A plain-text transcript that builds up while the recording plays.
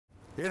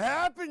It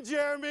happened,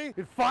 Jeremy.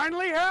 It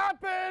finally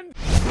happened.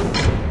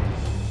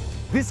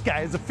 This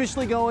guy is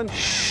officially going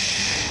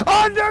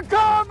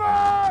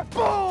undercover.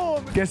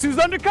 Boom. Guess who's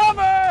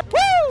undercover?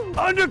 Woo!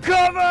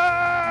 Undercover.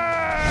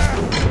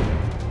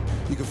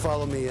 You can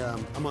follow me.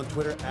 I'm on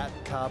Twitter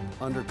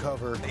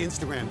 @CopUndercover.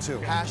 Instagram too.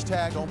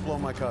 Hashtag don't blow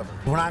my cover.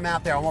 When I'm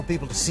out there, I want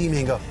people to see me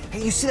and go,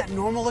 hey, you see that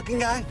normal looking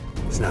guy?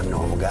 He's not a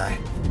normal guy.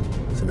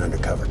 He's an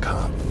undercover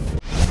cop.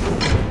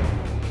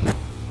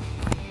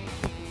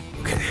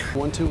 Okay.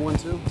 1 2 1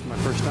 2. It's my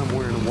first time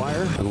wearing a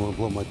wire. I don't want to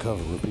blow my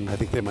cover, Ruby. I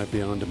think they might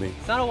be onto me.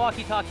 It's not a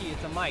walkie-talkie,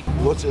 it's a mic.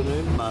 What's your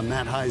name?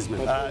 Matt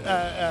Iseman.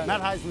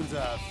 Matt Iseman's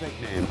a fake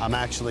name. I'm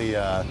actually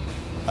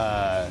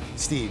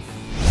Steve.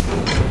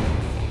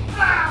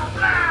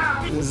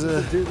 There's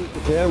a dude with the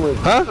camera.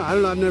 Huh? I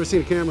don't know. I've never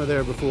seen a camera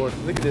there before.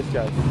 Look at this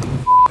guy.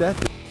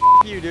 That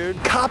you,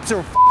 dude. Cops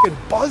are fucking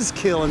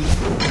buzzkilling.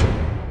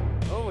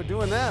 Oh, we're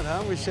doing that,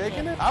 huh? We're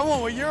shaking it? I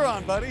want what you're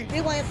on, buddy.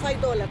 They want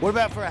 $5. What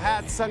about for a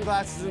hat,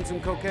 sunglasses, and some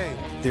cocaine?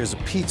 There's a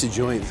pizza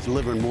joint that's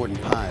delivering more than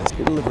pies.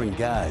 You're delivering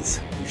guys.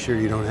 You sure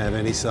you don't have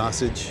any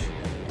sausage?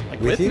 Like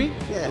with me?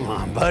 Yeah. Come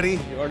on, buddy.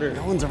 Order.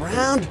 No one's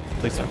around.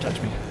 Please don't touch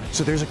me.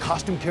 So there's a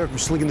costume character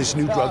slinging this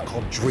new drug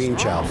called Dream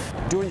Chow.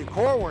 Doing your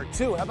core work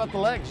too. How about the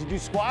legs? You do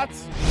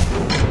squats?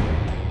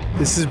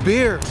 This is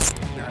beer.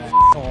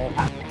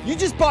 You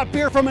just bought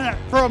beer for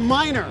a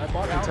minor.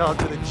 Tell it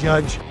to the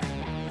judge.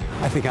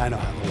 I think I know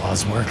how the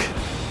laws work.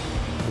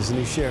 There's a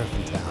new sheriff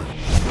in town.